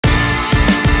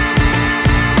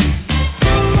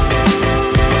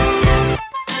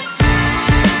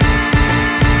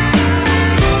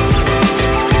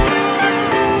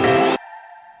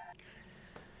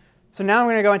So now I'm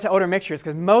going to go into odor mixtures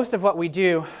because most of what we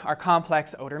do are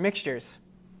complex odor mixtures.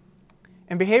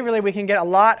 And behaviorally, we can get a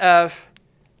lot of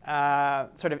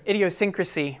sort of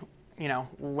idiosyncrasy,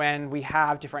 when we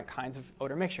have different kinds of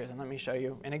odor mixtures. And let me show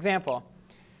you an example.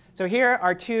 So here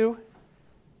are two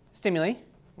stimuli,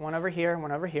 one over here and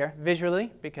one over here,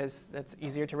 visually, because that's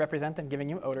easier to represent than giving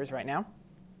you odors right now.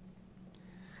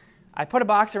 I put a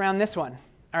box around this one.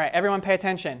 All right, everyone pay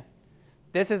attention.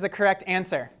 This is the correct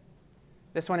answer.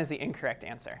 This one is the incorrect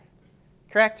answer.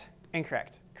 Correct,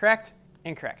 incorrect, correct,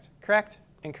 incorrect, correct,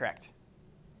 incorrect.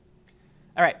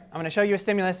 All right, I'm going to show you a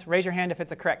stimulus. Raise your hand if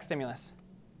it's a correct stimulus.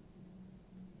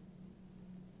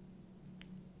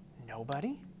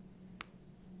 Nobody?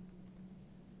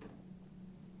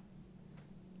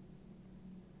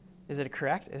 Is it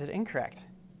correct? Is it incorrect?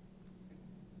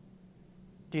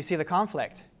 Do you see the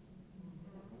conflict?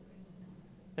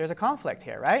 There's a conflict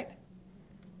here, right?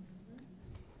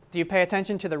 Do you pay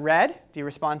attention to the red? Do you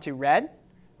respond to red?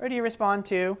 Or do you respond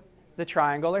to the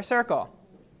triangle or circle?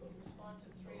 Respond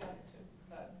to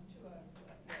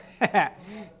 2 out of 2.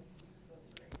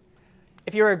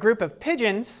 If you were a group of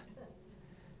pigeons,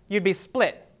 you'd be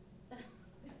split.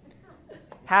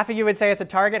 Half of you would say it's a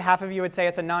target, half of you would say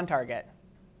it's a non-target.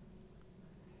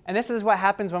 And this is what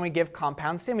happens when we give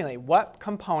compound stimuli. What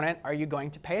component are you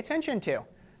going to pay attention to?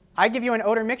 I give you an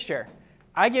odor mixture.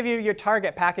 I give you your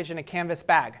target packaged in a canvas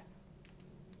bag.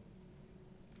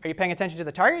 Are you paying attention to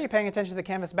the target or are you paying attention to the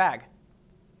canvas bag?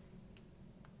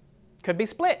 Could be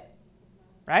split,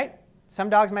 right? Some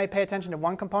dogs might pay attention to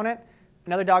one component.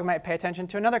 Another dog might pay attention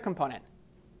to another component.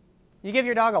 You give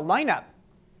your dog a lineup.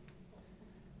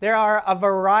 There are a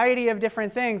variety of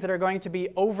different things that are going to be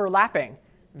overlapping.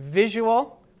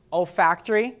 Visual,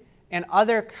 olfactory, and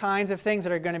other kinds of things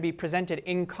that are going to be presented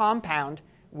in compound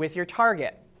with your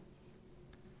target.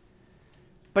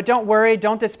 But don't worry,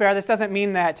 don't despair. This doesn't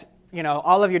mean that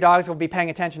all of your dogs will be paying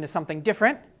attention to something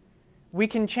different. We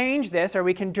can change this, or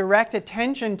we can direct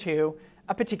attention to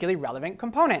a particularly relevant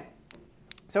component.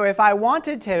 So if I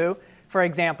wanted to, for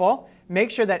example, make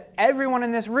sure that everyone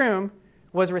in this room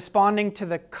was responding to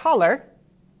the color,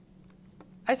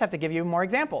 I just have to give you more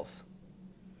examples.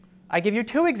 I give you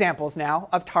 2 examples now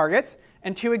of targets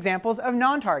and 2 examples of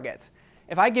non-targets.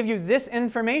 If I give you this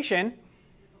information,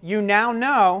 you now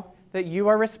know that you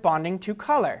are responding to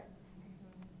color.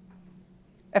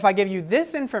 If I give you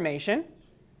this information,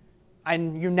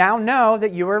 you now know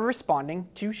that you are responding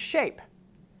to shape.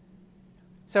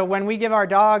 So when we give our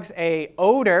dogs an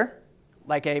odor,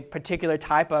 like a particular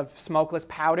type of smokeless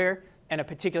powder and a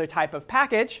particular type of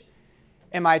package,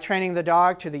 am I training the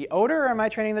dog to the odor or am I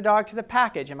training the dog to the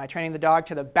package? Am I training the dog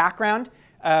to the background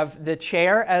of the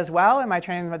chair as well? Am I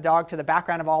training the dog to the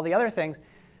background of all the other things?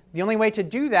 The only way to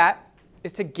do that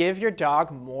is to give your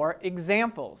dog more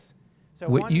examples. So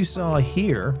what you saw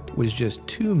here was just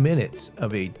 2 minutes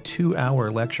of a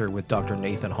 2-hour lecture with Dr.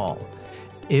 Nathan Hall.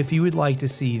 If you would like to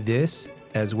see this,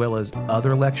 as well as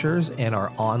other lectures and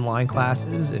our online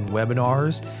classes and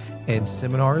webinars and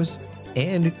seminars,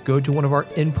 and go to one of our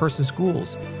in-person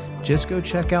schools, just go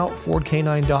check out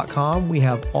fordcanine.com. We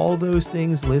have all those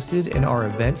things listed in our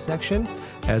events section,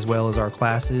 as well as our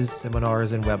classes,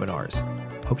 seminars, and webinars.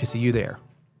 Hope to see you there.